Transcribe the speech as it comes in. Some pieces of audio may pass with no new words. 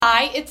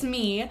it's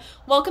me.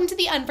 Welcome to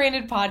the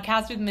Unbranded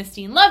Podcast with Miss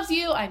Dean Loves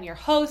You. I'm your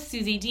host,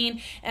 Susie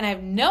Dean, and I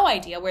have no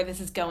idea where this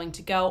is going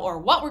to go or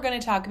what we're going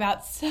to talk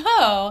about,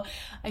 so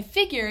I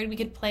figured we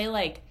could play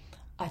like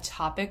a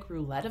topic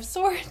roulette of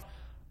sorts.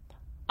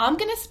 I'm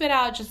going to spit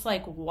out just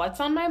like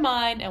what's on my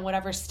mind, and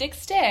whatever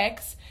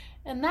sticks,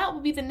 and that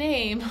will be the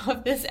name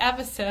of this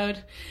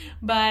episode.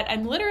 But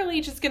I'm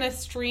literally just going to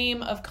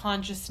stream of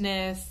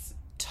consciousness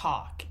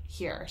talk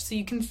here, so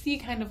you can see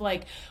kind of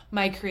like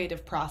my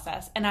creative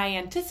process. And I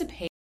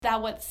anticipate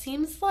that what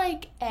seems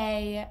like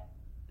a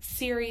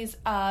series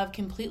of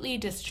completely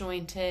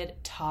disjointed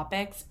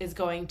topics is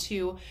going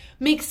to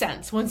make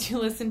sense once you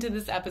listen to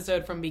this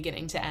episode from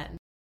beginning to end.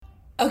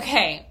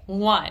 Okay,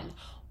 1.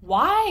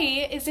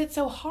 Why is it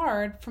so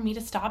hard for me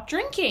to stop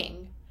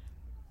drinking?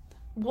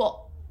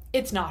 Well,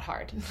 it's not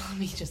hard. Let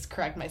me just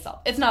correct myself.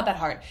 It's not that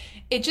hard.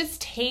 It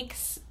just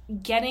takes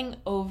getting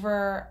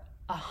over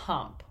a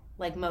hump,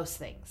 like most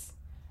things.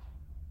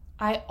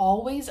 I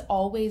always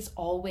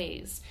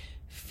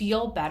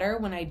feel better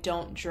when I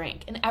don't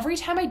drink. And every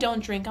time I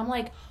don't drink, I'm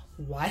like,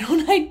 why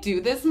don't I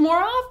do this more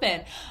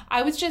often?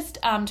 I was just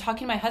talking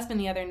to my husband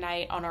the other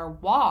night on our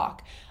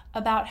walk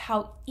about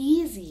how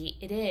easy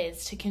it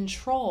is to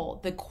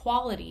control the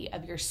quality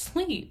of your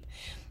sleep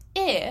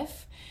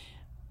if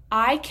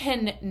I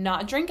can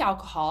not drink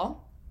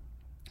alcohol,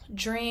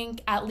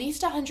 drink at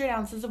least 100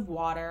 ounces of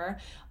water,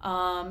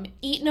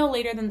 eat no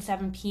later than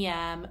 7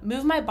 p.m.,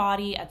 move my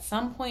body at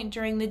some point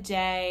during the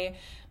day,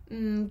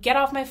 get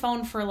off my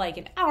phone for like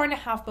an hour and a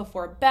half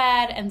before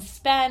bed, and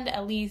spend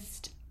at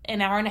least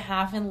an hour and a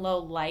half in low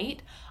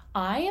light.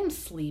 I am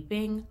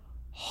sleeping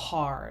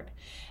hard.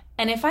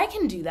 And if I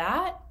can do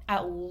that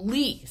at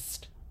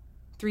least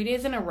 3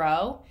 days in a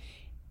row,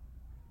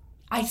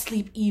 I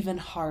sleep even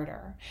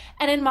harder.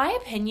 And in my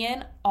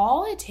opinion,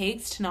 all it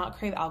takes to not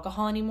crave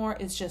alcohol anymore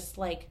is just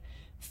like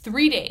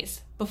 3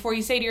 days before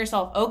you say to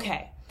yourself,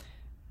 okay,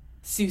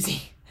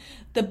 Susie,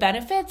 the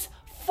benefits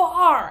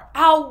far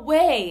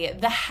outweigh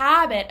the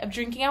habit of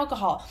drinking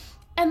alcohol.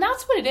 And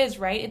that's what it is,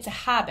 right? It's a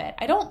habit.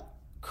 I don't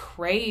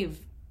crave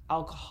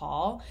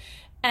alcohol.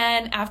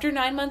 And after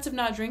 9 months of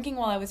not drinking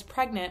while I was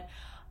pregnant,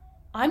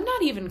 I'm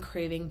not even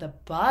craving the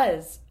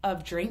buzz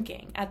of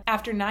drinking.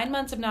 After 9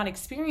 months of not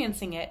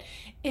experiencing it,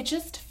 it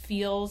just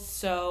feels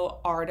so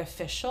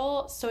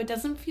artificial, so it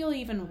doesn't feel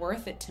even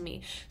worth it to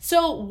me.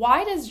 So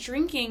why does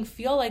drinking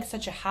feel like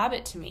such a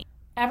habit to me?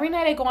 Every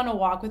night I go on a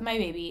walk with my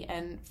baby,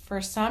 and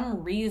for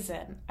some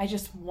reason, I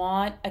just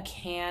want a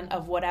can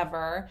of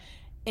whatever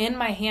in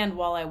my hand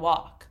while I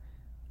walk.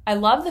 I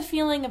love the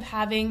feeling of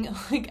having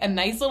like a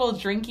nice little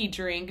drinky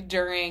drink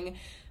during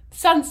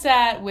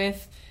sunset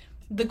with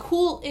the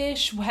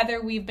cool-ish weather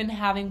we've been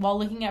having while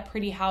looking at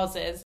pretty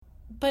houses.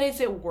 But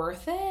is it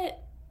worth it?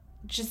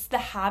 Just the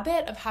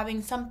habit of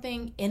having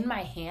something in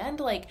my hand?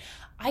 Like,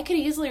 I could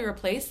easily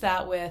replace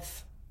that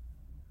with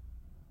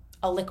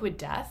a liquid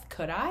death,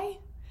 could I?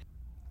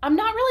 I'm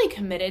not really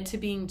committed to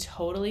being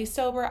totally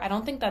sober. I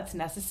don't think that's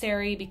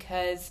necessary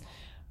because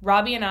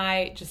Robbie and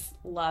I just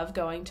love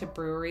going to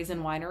breweries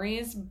and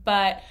wineries,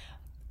 but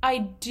I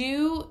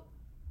do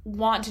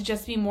want to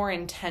just be more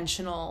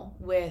intentional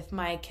with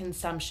my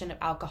consumption of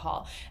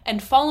alcohol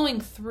and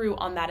following through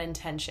on that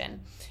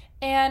intention.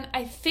 And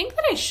I think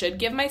that I should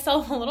give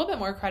myself a little bit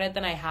more credit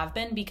than I have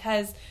been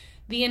because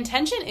the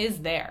intention is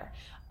there.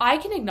 I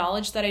can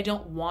acknowledge that I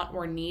don't want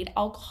or need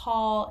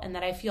alcohol and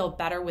that I feel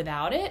better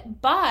without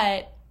it,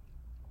 but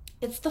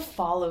it's the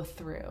follow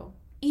through.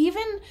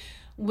 Even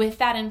with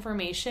that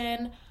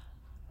information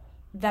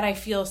that I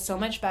feel so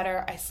much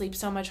better, I sleep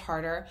so much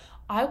harder,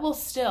 I will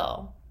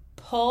still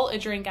pull a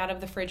drink out of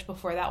the fridge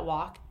before that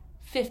walk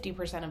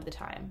 50% of the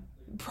time.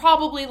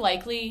 Probably,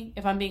 likely,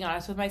 if I'm being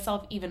honest with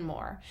myself, even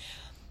more.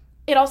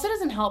 It also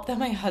doesn't help that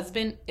my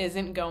husband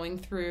isn't going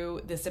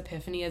through this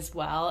epiphany as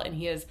well, and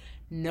he has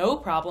no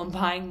problem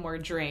buying more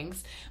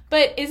drinks.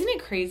 But isn't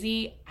it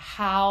crazy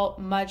how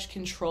much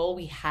control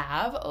we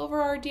have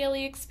over our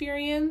daily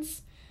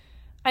experience?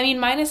 I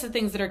mean, minus the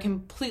things that are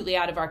completely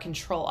out of our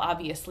control,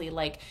 obviously,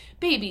 like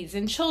babies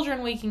and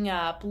children waking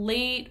up,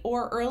 late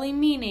or early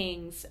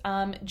meetings,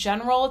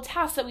 general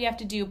tasks that we have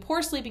to do,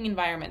 poor sleeping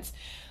environments.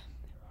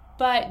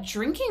 But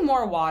drinking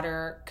more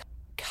water,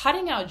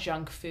 cutting out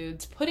junk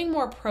foods, putting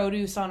more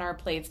produce on our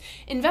plates,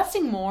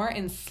 investing more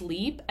in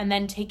sleep, and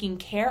then taking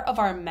care of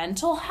our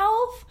mental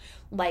health,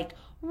 like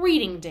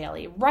reading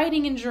daily,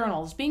 writing in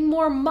journals, being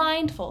more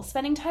mindful,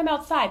 spending time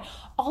outside,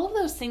 all of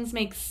those things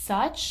make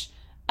such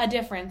a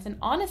difference. And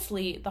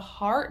honestly, the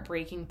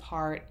heartbreaking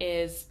part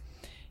is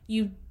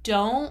you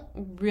don't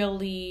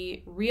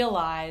really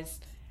realize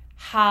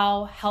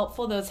how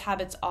helpful those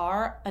habits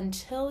are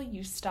until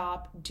you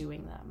stop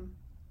doing them.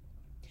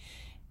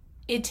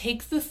 It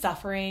takes the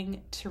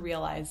suffering to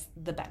realize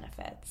the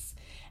benefits.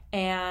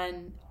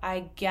 And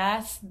I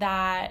guess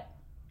that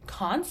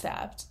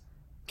concept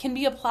can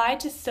be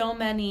applied to so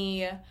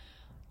many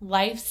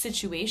life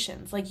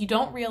situations. Like, you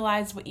don't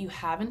realize what you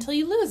have until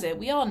you lose it.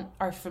 We all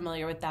are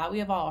familiar with that. We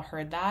have all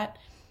heard that.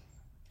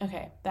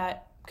 Okay,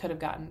 that could have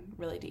gotten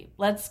really deep.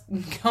 Let's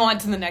go on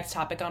to the next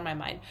topic on my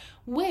mind,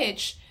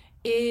 which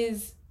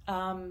is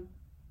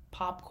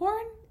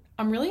popcorn.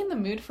 I'm really in the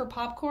mood for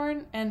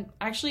popcorn and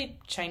actually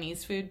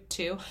Chinese food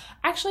too.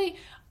 Actually,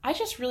 I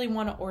just really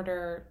want to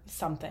order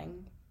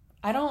something.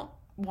 I don't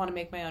want to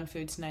make my own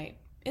food tonight.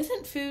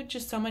 Isn't food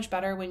just so much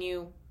better when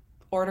you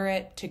order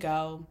it to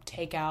go,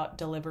 takeout,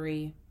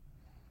 delivery?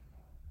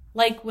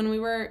 Like when we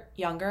were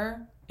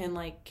younger in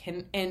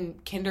in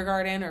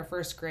kindergarten or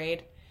first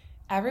grade,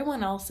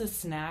 everyone else's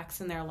snacks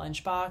in their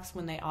lunchbox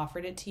when they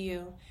offered it to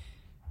you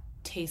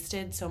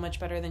tasted so much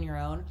better than your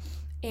own.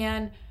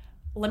 And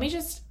let me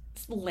just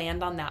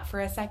land on that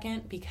for a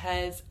second,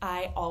 because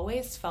I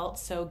always felt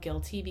so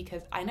guilty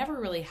because I never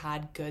really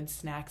had good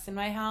snacks in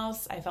my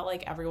house. I felt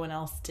like everyone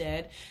else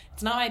did.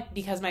 It's not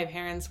because my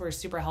parents were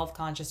super health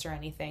conscious or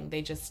anything.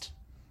 They just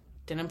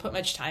didn't put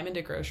much time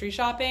into grocery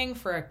shopping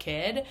for a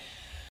kid.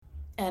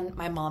 And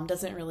my mom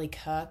doesn't really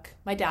cook.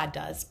 My dad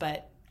does,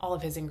 but all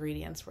of his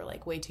ingredients were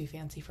like way too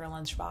fancy for a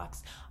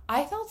lunchbox.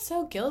 I felt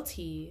so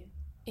guilty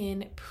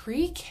in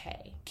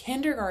pre-K,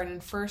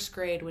 kindergarten, first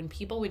grade, when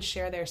people would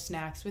share their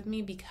snacks with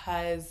me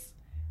because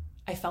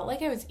I felt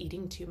like I was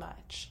eating too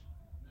much.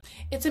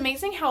 It's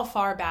amazing how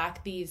far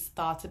back these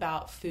thoughts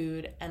about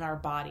food and our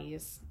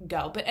bodies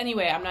go. But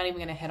anyway, I'm not even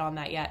going to hit on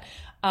that yet.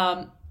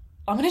 I'm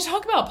going to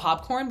talk about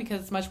popcorn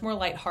because it's much more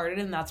lighthearted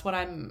and that's what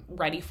I'm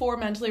ready for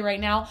mentally right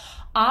now.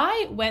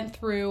 I went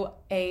through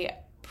a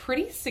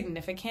pretty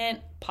significant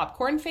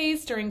popcorn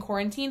phase during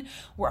quarantine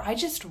where I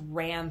just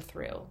ran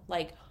through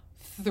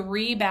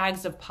 3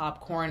 bags of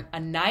popcorn a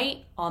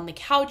night on the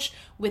couch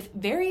with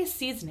various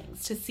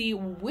seasonings to see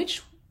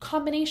which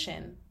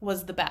combination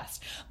was the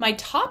best. My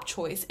top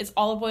choice is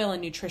olive oil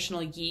and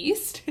nutritional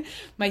yeast.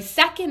 My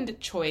second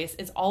choice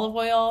is olive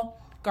oil,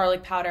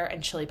 garlic powder,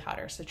 and chili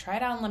powder. So try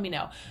it out and let me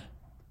know.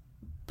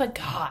 But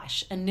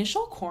gosh,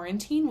 initial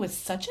quarantine was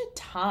such a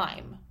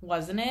time,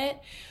 wasn't it?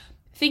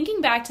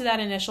 Thinking back to that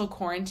initial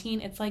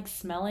quarantine, it's like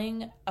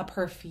smelling a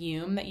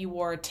perfume that you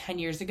wore 10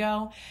 years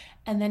ago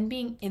and then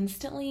being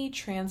instantly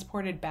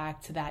transported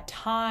back to that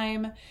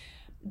time,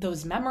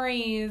 those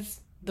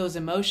memories, those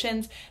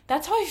emotions.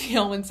 That's how I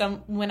feel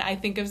when I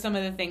think of some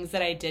of the things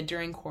that I did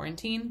during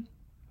quarantine.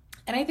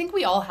 And I think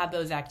we all have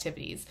those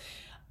activities.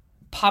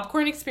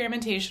 Popcorn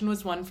experimentation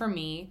was one for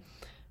me.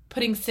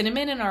 Putting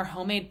cinnamon in our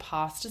homemade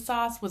pasta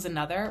sauce was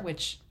another,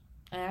 which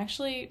I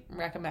actually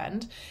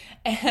recommend.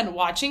 And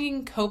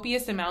watching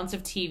copious amounts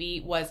of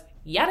TV was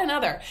yet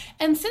another.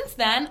 And since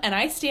then, and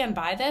I stand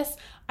by this,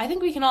 I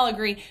think we can all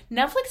agree,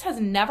 Netflix has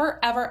never,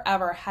 ever,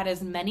 ever had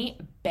as many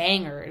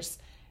bangers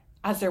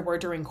as there were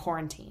during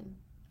quarantine.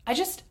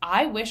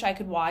 I wish I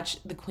could watch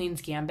The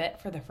Queen's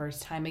Gambit for the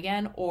first time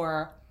again,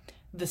 or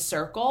The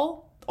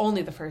Circle,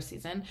 only the first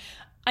season.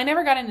 I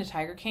never got into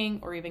Tiger King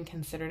or even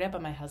considered it,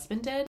 but my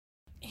husband did.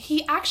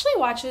 He actually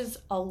watches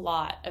a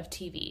lot of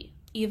TV,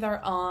 either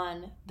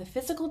on the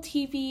physical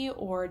TV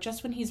or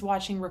just when he's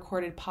watching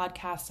recorded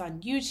podcasts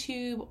on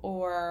YouTube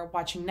or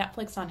watching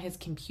Netflix on his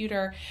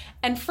computer.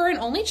 And for an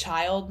only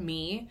child,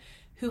 me,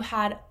 who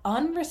had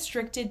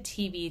unrestricted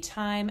TV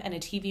time and a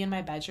TV in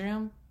my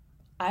bedroom,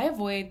 I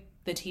avoid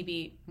the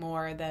TV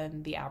more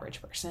than the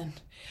average person.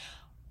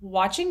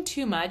 Watching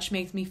too much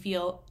makes me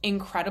feel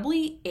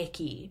incredibly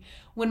icky.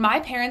 When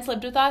my parents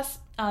lived with us,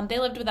 they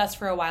lived with us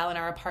for a while in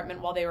our apartment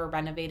while they were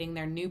renovating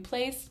their new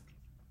place.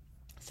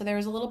 So there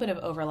was a little bit of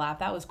overlap.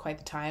 That was quite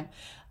the time.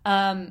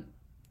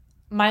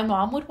 My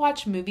mom would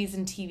watch movies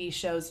and TV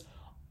shows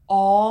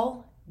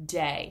all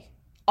day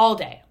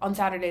on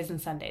Saturdays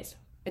and Sundays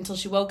until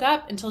she woke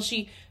up, until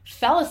she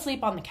fell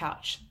asleep on the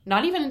couch.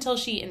 Not even until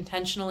she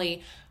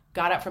intentionally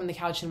got up from the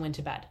couch and went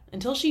to bed,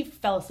 until she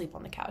fell asleep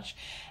on the couch.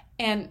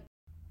 And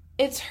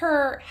it's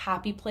her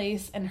happy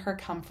place and her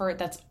comfort.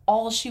 That's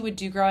all she would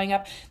do growing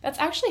up. That's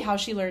actually how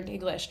she learned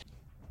English.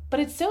 But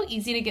it's so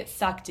easy to get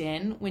sucked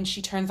in when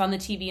she turns on the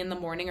TV in the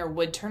morning, or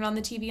would turn on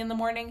the TV in the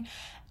morning.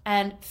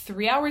 And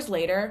 3 hours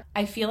later,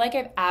 I feel like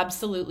I've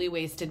absolutely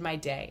wasted my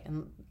day.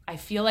 And I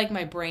feel like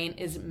my brain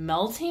is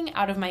melting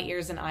out of my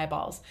ears and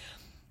eyeballs,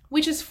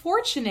 which is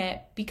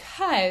fortunate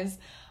because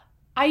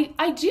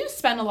I do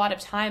spend a lot of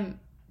time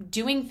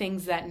doing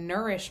things that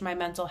nourish my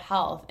mental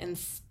health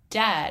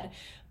instead.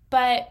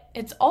 But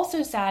it's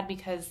also sad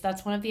because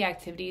that's one of the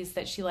activities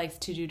that she likes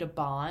to do to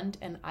bond,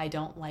 and I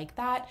don't like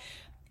that.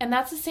 And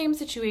that's the same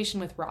situation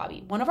with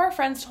Robbie. One of our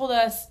friends told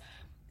us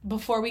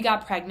before we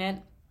got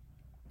pregnant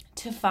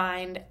to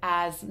find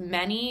as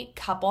many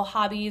couple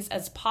hobbies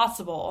as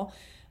possible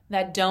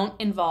that don't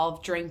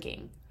involve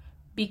drinking,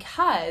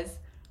 because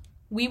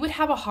we would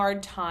have a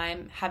hard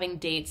time having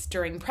dates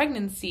during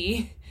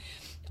pregnancy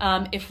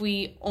if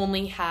we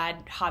only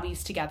had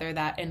hobbies together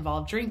that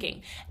involved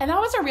drinking. And that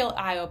was a real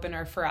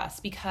eye-opener for us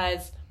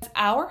because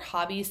our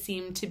hobbies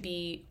seemed to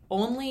be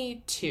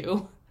only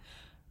 2: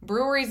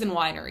 breweries and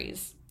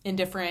wineries in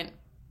different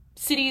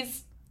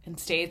cities and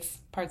states,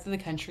 parts of the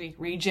country,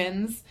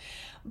 regions.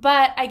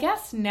 But I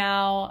guess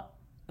now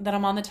that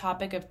I'm on the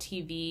topic of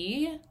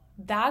TV,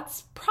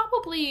 that's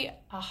probably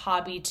a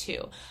hobby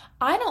too.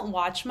 I don't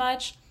watch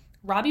much.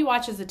 Robbie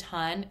watches a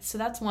ton, so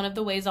that's one of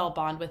the ways I'll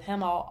bond with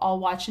him. I'll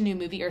watch a new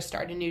movie or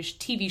start a new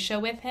TV show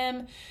with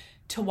him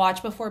to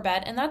watch before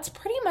bed, and that's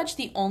pretty much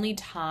the only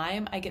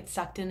time I get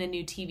sucked into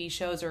new TV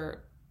shows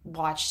or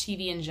watch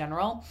TV in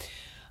general.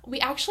 We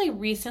actually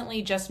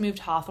recently just moved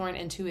Hawthorne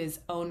into his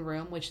own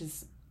room, which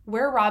is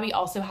where Robbie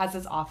also has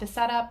his office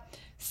set up.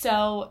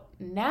 So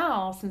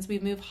now, since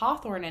we've moved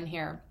Hawthorne in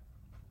here,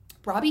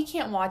 Robbie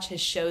can't watch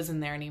his shows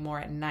in there anymore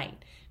at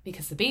night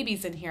because the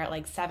baby's in here at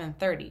like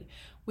 7:30,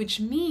 which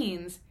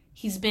means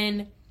he's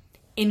been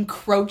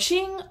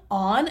encroaching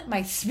on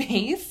my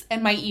space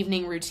and my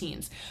evening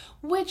routines,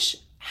 which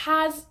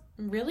has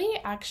really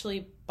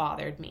actually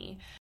bothered me.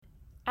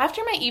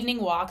 After my evening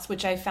walks,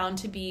 which I found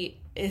to be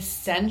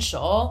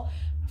essential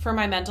for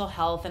my mental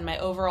health and my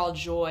overall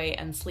joy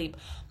and sleep,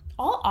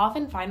 I'll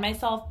often find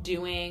myself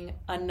doing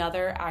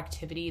another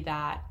activity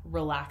that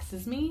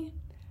relaxes me.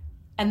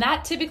 And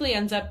that typically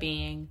ends up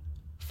being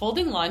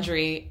folding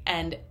laundry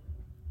and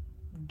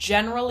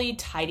generally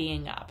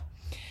tidying up.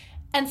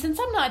 And since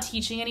I'm not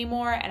teaching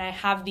anymore and I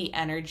have the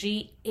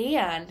energy,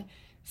 and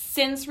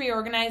since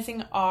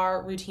reorganizing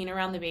our routine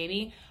around the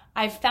baby,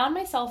 I've found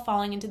myself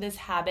falling into this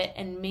habit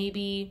and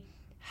maybe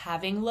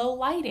having low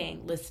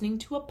lighting, listening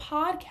to a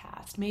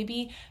podcast,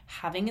 maybe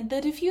having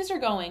the diffuser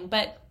going.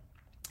 But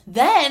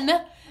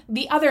then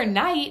the other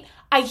night,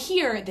 I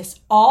hear this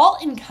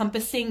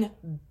all-encompassing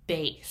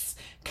bass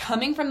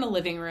coming from the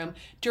living room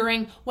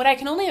during what I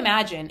can only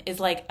imagine is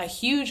like a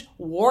huge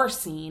war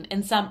scene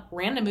in some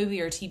random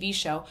movie or TV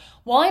show,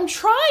 while I'm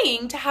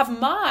trying to have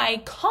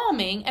my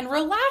calming and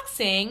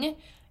relaxing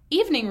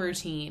evening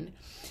routine.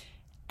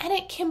 And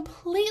it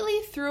completely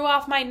threw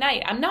off my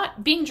night. I'm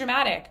not being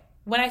dramatic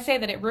when I say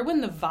that it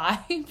ruined the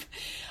vibe.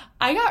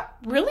 I got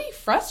really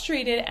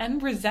frustrated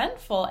and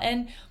resentful,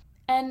 and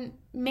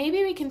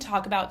maybe we can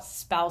talk about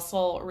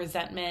spousal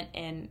resentment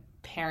in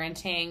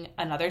parenting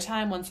another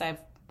time once I've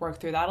worked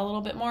through that a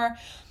little bit more.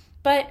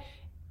 But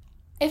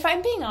if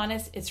I'm being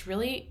honest, it's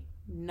really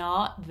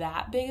not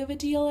that big of a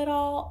deal at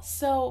all.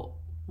 So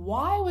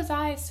why was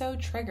I so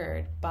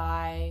triggered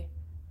by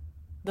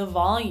the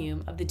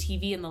volume of the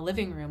TV in the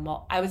living room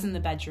while I was in the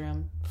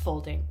bedroom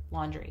folding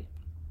laundry?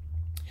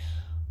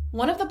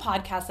 One of the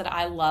podcasts that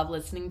I love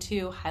listening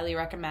to, highly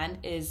recommend,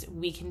 is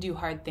We Can Do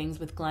Hard Things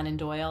with Glennon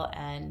Doyle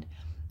and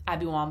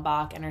Abby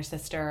Wambach and her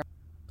sister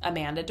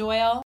Amanda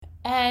Doyle.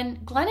 And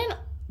Glennon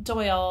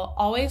Doyle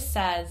always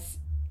says,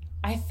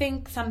 I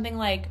think something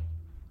like,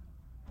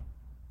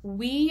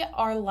 we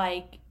are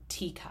like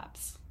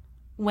teacups.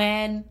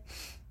 When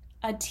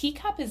a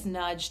teacup is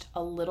nudged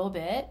a little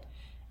bit,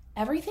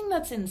 everything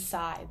that's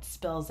inside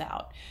spills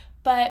out.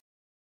 But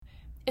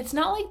it's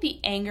not like the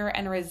anger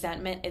and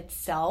resentment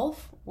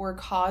itself were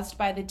caused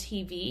by the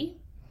TV.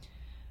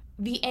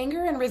 The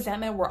anger and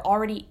resentment were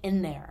already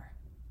in there.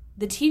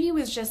 The TV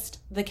was just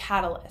the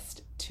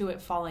catalyst to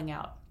it falling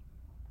out.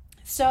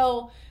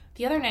 So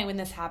the other night when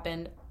this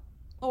happened,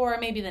 or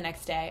maybe the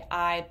next day,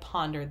 I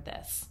pondered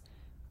this.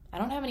 I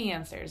don't have any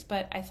answers,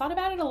 but I thought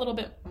about it a little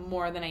bit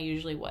more than I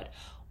usually would.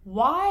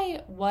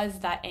 Why was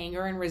that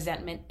anger and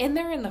resentment in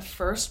there in the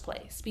first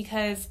place?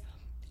 Because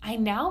I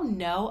now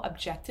know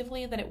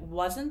objectively that it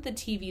wasn't the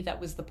TV that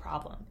was the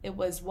problem. It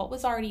was what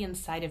was already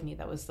inside of me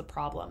that was the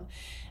problem.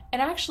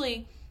 And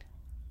actually,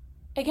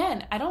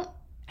 again, I don't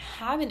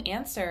have an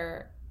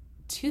answer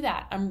to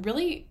that. I'm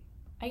really,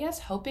 I guess,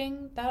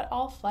 hoping that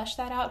I'll flesh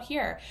that out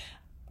here.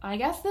 I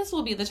guess this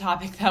will be the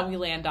topic that we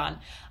land on.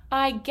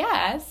 I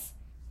guess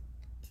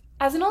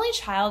as an only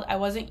child, I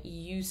wasn't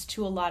used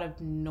to a lot of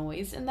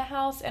noise in the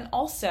house. And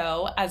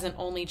also, as an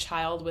only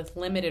child with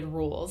limited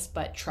rules,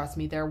 but trust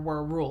me, there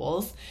were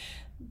rules,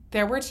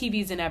 there were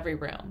TVs in every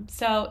room.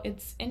 So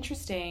it's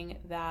interesting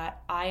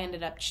that I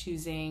ended up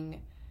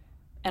choosing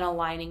and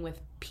aligning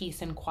with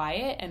peace and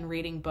quiet and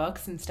reading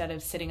books instead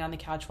of sitting on the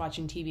couch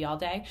watching TV all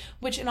day,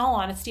 which in all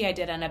honesty, I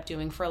did end up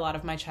doing for a lot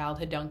of my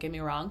childhood, don't get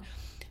me wrong.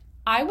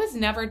 I was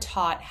never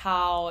taught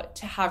how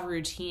to have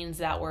routines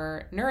that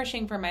were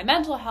nourishing for my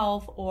mental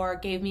health or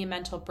gave me a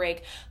mental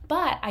break,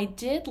 but I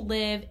did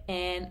live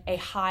in a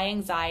high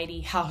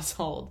anxiety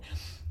household.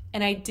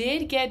 And I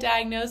did get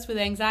diagnosed with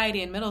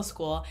anxiety in middle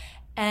school,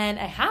 and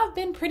I have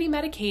been pretty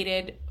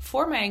medicated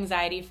for my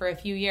anxiety for a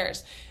few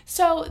years.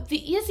 So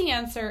the easy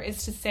answer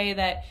is to say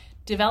that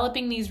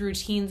developing these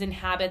routines and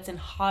habits and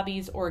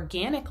hobbies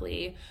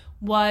organically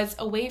was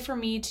a way for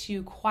me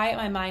to quiet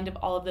my mind of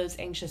all of those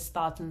anxious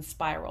thoughts and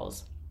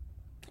spirals.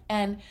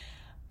 And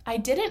I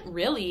didn't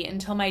really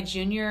until my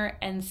junior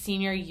and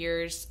senior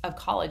years of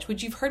college,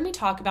 which you've heard me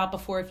talk about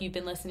before if you've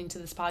been listening to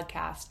this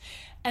podcast.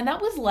 And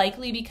that was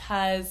likely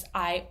because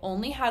I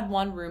only had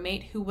one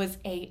roommate who was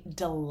a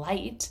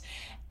delight.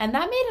 And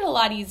that made it a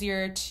lot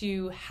easier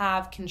to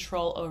have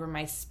control over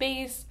my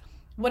space,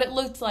 what it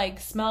looked like,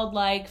 smelled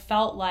like,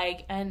 felt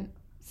like, and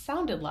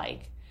sounded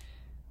like.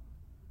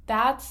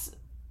 That's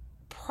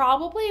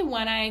probably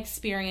when I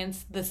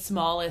experienced the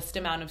smallest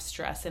amount of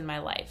stress in my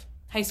life.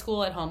 High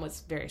school at home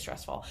was very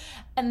stressful.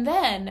 And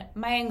then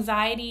my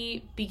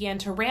anxiety began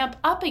to ramp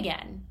up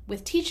again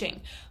with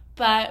teaching.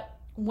 But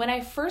when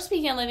I first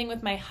began living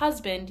with my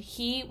husband,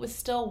 he was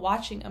still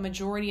watching a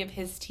majority of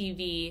his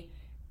TV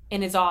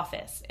in his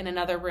office in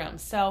another room.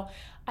 So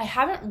I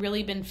haven't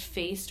really been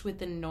faced with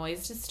the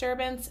noise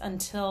disturbance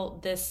until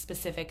this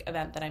specific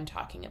event that I'm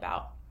talking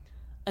about,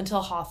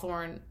 until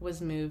Hawthorne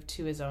was moved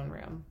to his own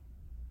room.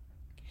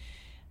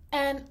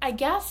 And I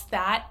guess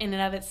that in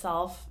and of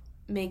itself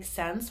makes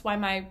sense why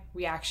my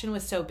reaction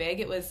was so big.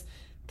 It was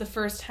the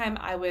first time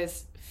I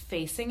was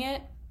facing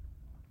it,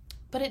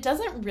 but it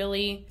doesn't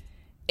really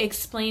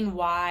explain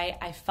why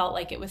I felt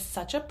like it was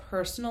such a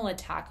personal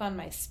attack on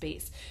my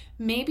space.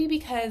 Maybe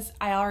because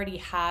I already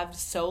have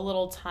so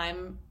little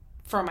time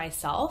for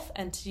myself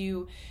and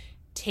to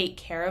take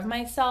care of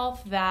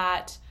myself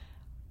that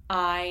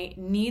I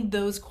need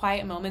those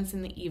quiet moments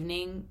in the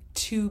evening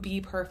to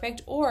be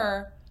perfect.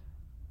 Or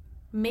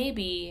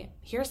maybe,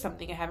 here's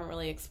something I haven't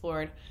really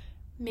explored.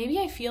 Maybe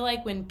I feel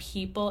like when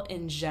people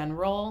in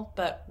general,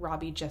 but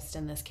Robbie just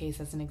in this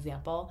case as an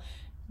example,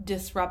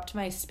 disrupt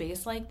my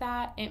space like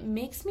that, it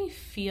makes me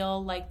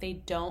feel like they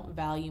don't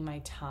value my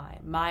time,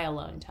 my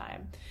alone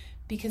time,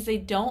 because they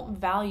don't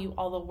value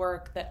all the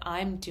work that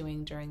I'm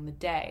doing during the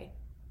day.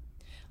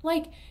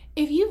 Like,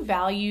 if you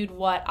valued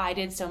what I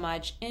did so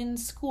much in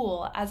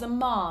school, as a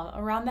mom,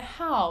 around the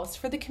house,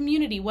 for the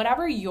community,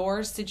 whatever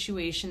your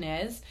situation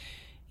is,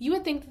 you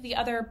would think that the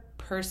other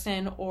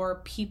person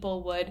or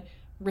people would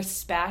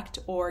respect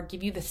or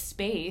give you the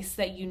space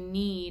that you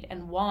need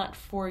and want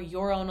for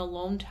your own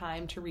alone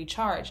time to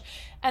recharge.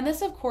 And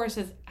this, of course,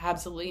 is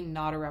absolutely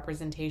not a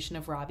representation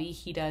of Robbie.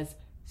 He does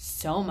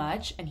so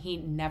much and he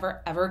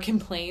never ever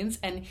complains.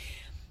 And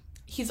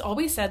he's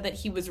always said that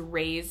he was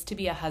raised to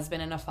be a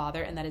husband and a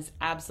father, and that is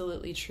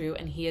absolutely true.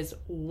 And he is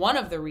one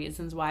of the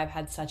reasons why I've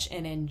had such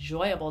an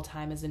enjoyable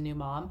time as a new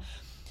mom.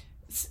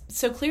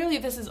 So clearly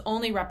this is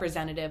only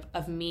representative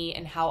of me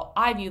and how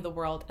I view the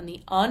world and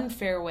the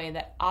unfair way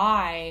that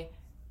I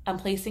am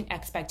placing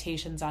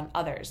expectations on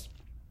others.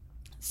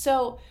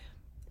 So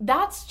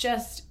that's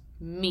just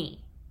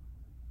me.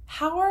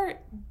 How are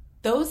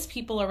those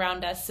people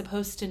around us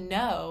supposed to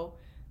know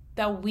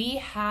that we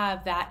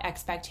have that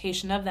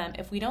expectation of them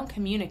if we don't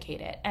communicate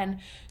it? And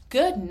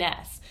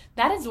goodness,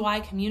 that is why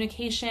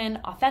communication,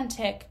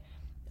 authentic,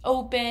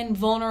 open,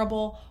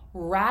 vulnerable,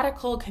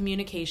 radical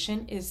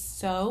communication is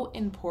so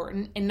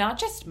important in not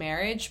just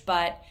marriage,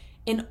 but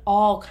in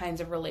all kinds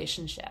of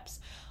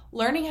relationships.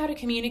 Learning how to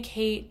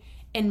communicate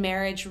in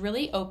marriage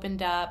really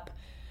opened up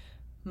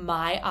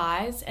my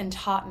eyes and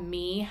taught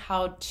me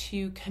how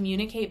to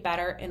communicate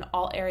better in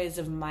all areas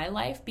of my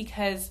life,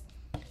 because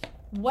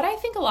what I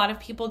think a lot of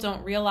people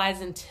don't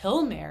realize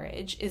until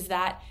marriage is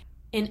that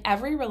in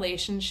every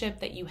relationship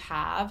that you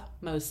have,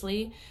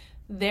 mostly,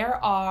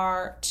 there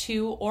are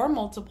two or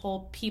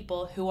multiple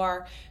people who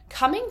are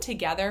coming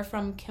together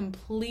from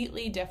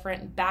completely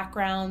different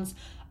backgrounds,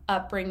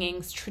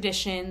 upbringings,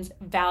 traditions,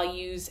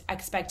 values,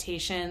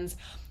 expectations,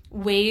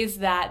 ways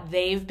that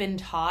they've been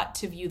taught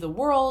to view the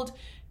world,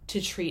 to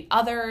treat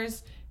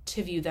others,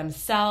 to view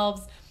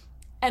themselves.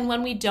 And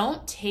when we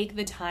don't take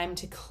the time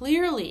to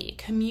clearly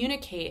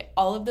communicate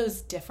all of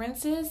those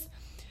differences,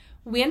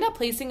 we end up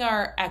placing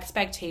our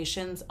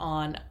expectations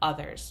on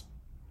others.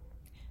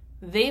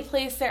 They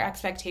place their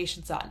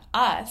expectations on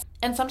us,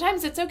 and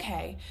sometimes it's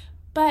okay,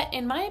 but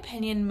in my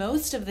opinion,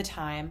 most of the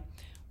time,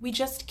 we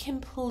just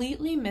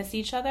completely miss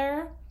each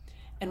other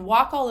and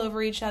walk all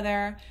over each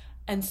other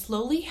and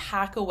slowly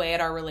hack away at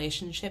our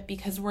relationship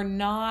because we're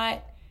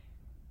not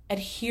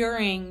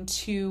adhering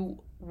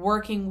to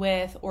working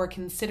with or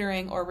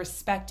considering or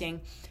respecting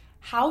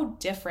how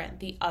different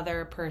the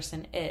other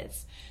person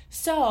is.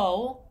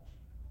 So,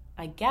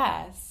 I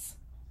guess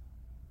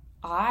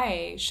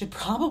I should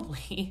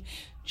probably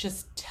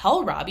just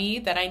tell Robbie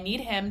that I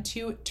need him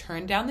to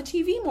turn down the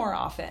TV more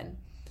often.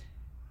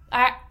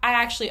 I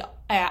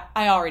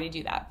already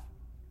do that.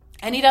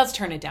 And he does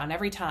turn it down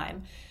every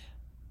time,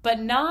 but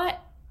not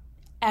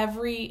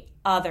every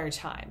other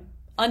time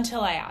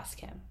until I ask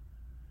him.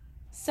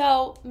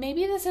 So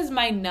maybe this is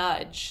my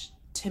nudge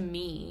to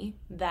me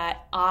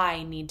that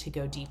I need to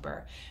go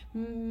deeper.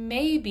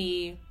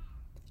 Maybe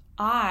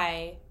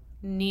I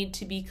need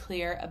to be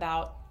clear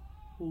about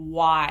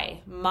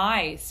why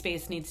my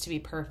space needs to be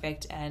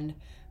perfect and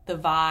the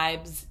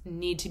vibes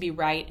need to be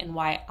right, and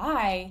why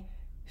I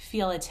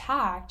feel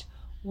attacked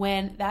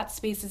when that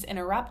space is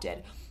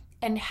interrupted,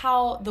 and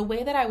how the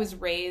way that I was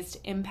raised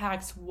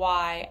impacts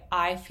why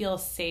I feel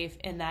safe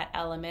in that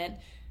element,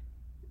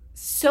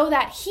 so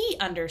that he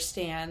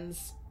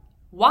understands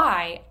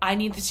why I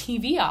need the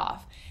TV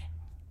off.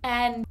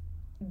 And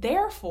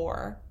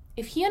therefore,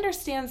 if he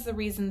understands the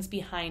reasons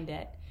behind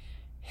it,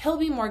 he'll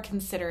be more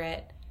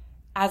considerate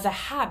as a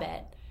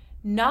habit,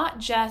 not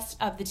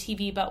just of the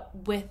TV, but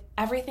with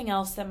everything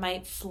else that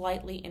might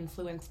slightly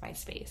influence my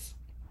space.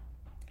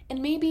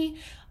 And maybe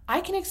I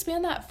can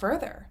expand that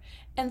further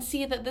and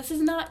see that this is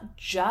not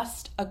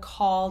just a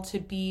call to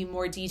be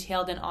more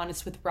detailed and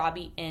honest with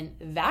Robbie in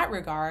that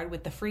regard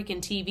with the freaking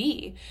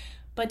TV,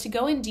 but to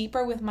go in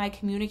deeper with my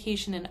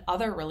communication in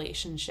other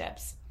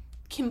relationships,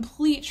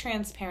 complete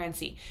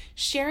transparency,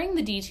 sharing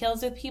the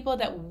details with people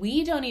that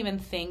we don't even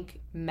think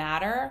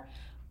matter,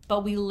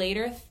 but we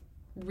later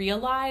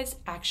realize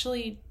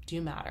actually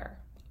do matter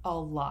a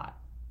lot.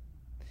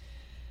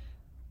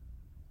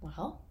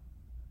 Well,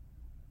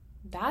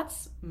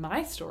 that's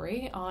my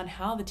story on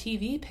how the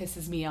TV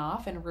pisses me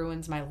off and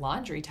ruins my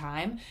laundry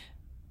time.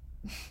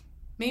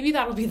 Maybe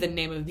that'll be the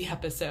name of the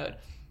episode.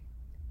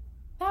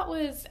 That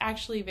was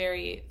actually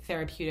very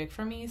therapeutic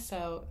for me,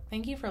 so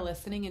thank you for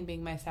listening and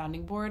being my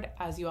sounding board,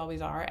 as you always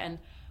are, and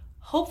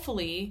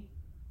hopefully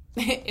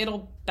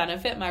it'll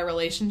benefit my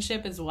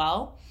relationship as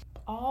well.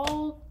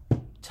 I'll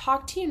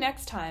talk to you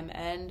next time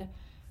and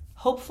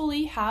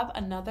hopefully have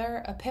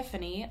another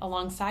epiphany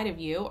alongside of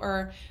you,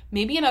 or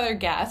maybe another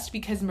guest,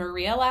 because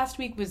Maria last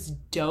week was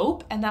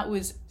dope and that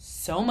was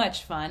so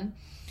much fun.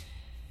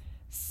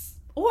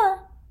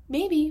 Or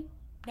maybe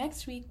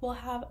next week we'll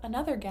have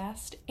another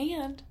guest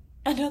and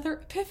another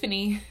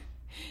epiphany,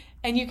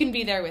 and you can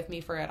be there with me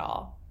for it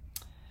all.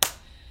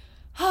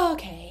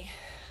 Okay,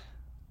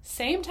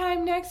 same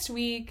time next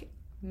week.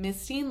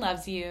 Miss Dean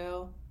loves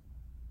you.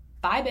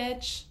 Bye,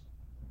 bitch.